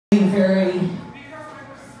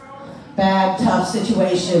bad, tough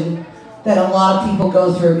situation that a lot of people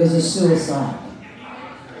go through is a suicide.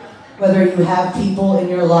 Whether you have people in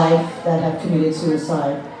your life that have committed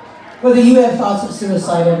suicide, whether you have thoughts of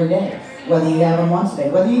suicide every day, whether you have them once a day,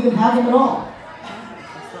 whether you even have them at all.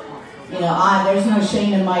 You know, there's no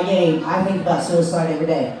shame in my game. I think about suicide every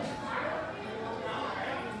day.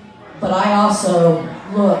 But I also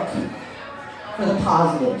look for the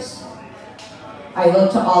positives. I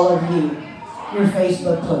look to all of you, your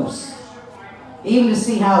Facebook posts, even to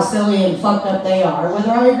see how silly and fucked up they are, whether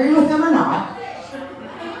I agree with them or not.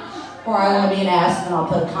 Or I want to be an ass and I'll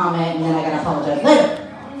put a comment and then I gotta apologize later.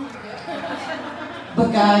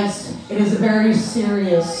 But guys, it is a very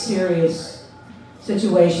serious, serious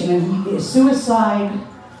situation. And suicide,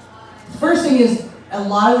 the first thing is, a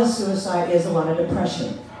lot of the suicide is a lot of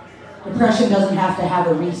depression. Depression doesn't have to have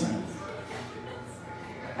a reason.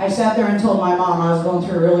 I sat there and told my mom I was going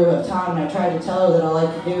through a really rough time, and I tried to tell her that all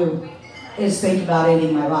I could do is think about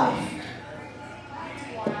ending my life.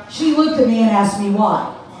 She looked at me and asked me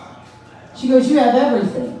why. She goes, you have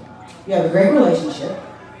everything. You have a great relationship.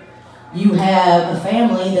 You have a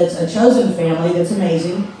family that's a chosen family that's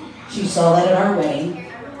amazing. She saw that at our wedding.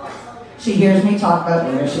 She hears me talk about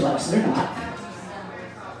whether she likes it or not.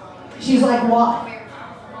 She's like, why?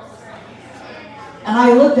 And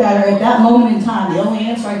I looked at her at that moment in time. The only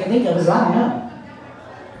answer I could think of is, I don't know.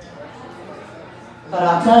 But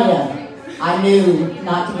I'll tell you, I knew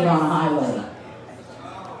not to get on a highway.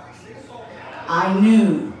 I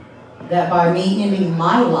knew that by me ending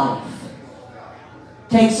my life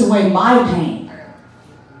takes away my pain,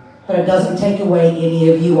 but it doesn't take away any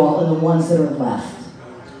of you all and the ones that are left.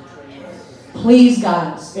 Please,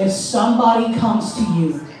 guys, if somebody comes to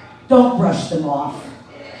you, don't brush them off.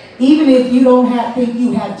 Even if you don't think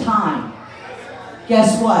you have time,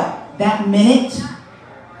 guess what? That minute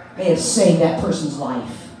may have saved that person's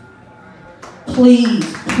life. Please,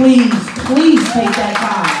 please, please take that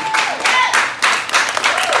time.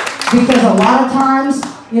 Because a lot of times,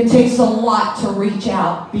 it takes a lot to reach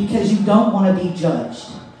out because you don't want to be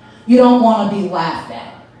judged. You don't want to be laughed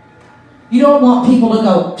at. You don't want people to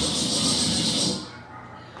go, shh.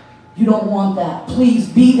 You don't want that. Please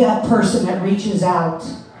be that person that reaches out.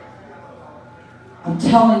 I'm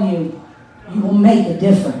telling you, you will make a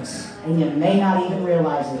difference, and you may not even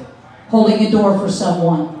realize it. Holding a door for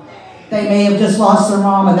someone. They may have just lost their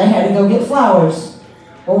mom and they had to go get flowers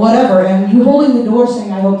or whatever, and you holding the door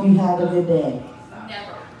saying, I hope you have a good day.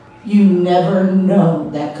 Never. You never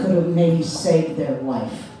know. That could have maybe saved their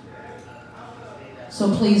life.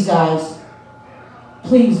 So please, guys,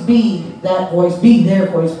 please be that voice, be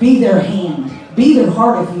their voice, be their hand, be their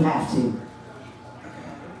heart if you have to.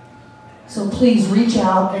 So please reach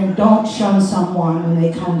out and don't shun someone when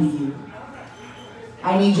they come to you.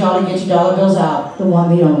 I need y'all to get your dollar bills out. The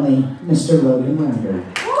one, the only, Mr. Logan Render.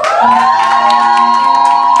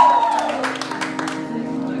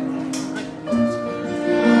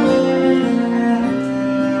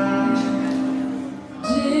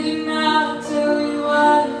 Didn't I tell you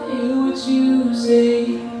I hear what you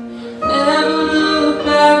say? Never look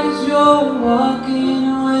back as you're walking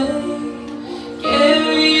away.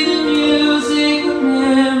 Carry the music of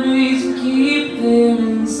memories and keep them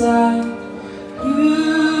inside.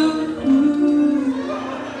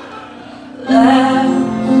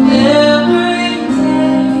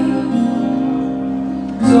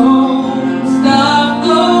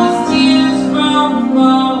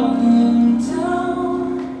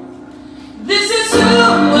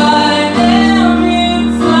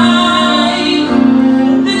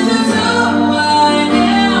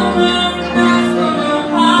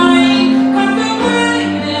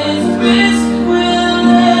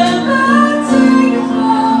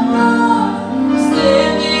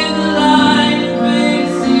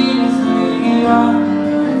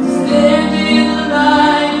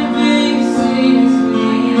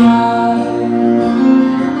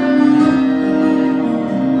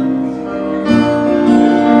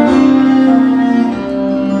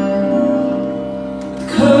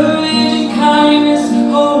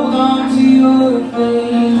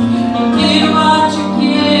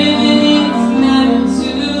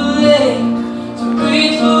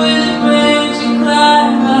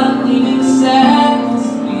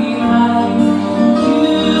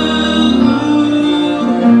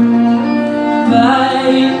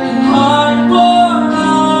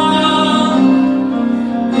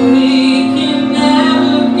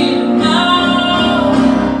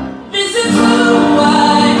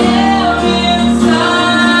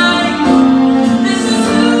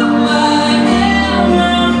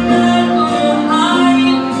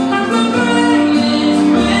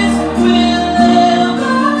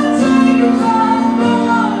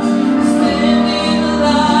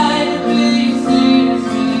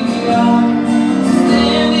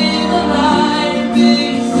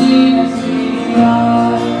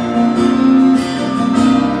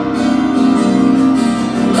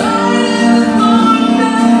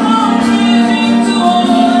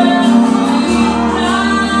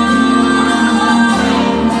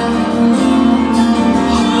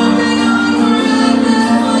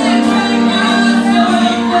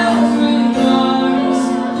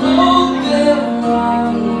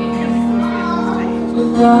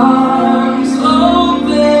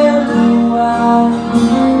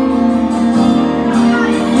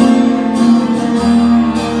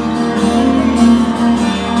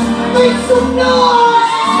 No!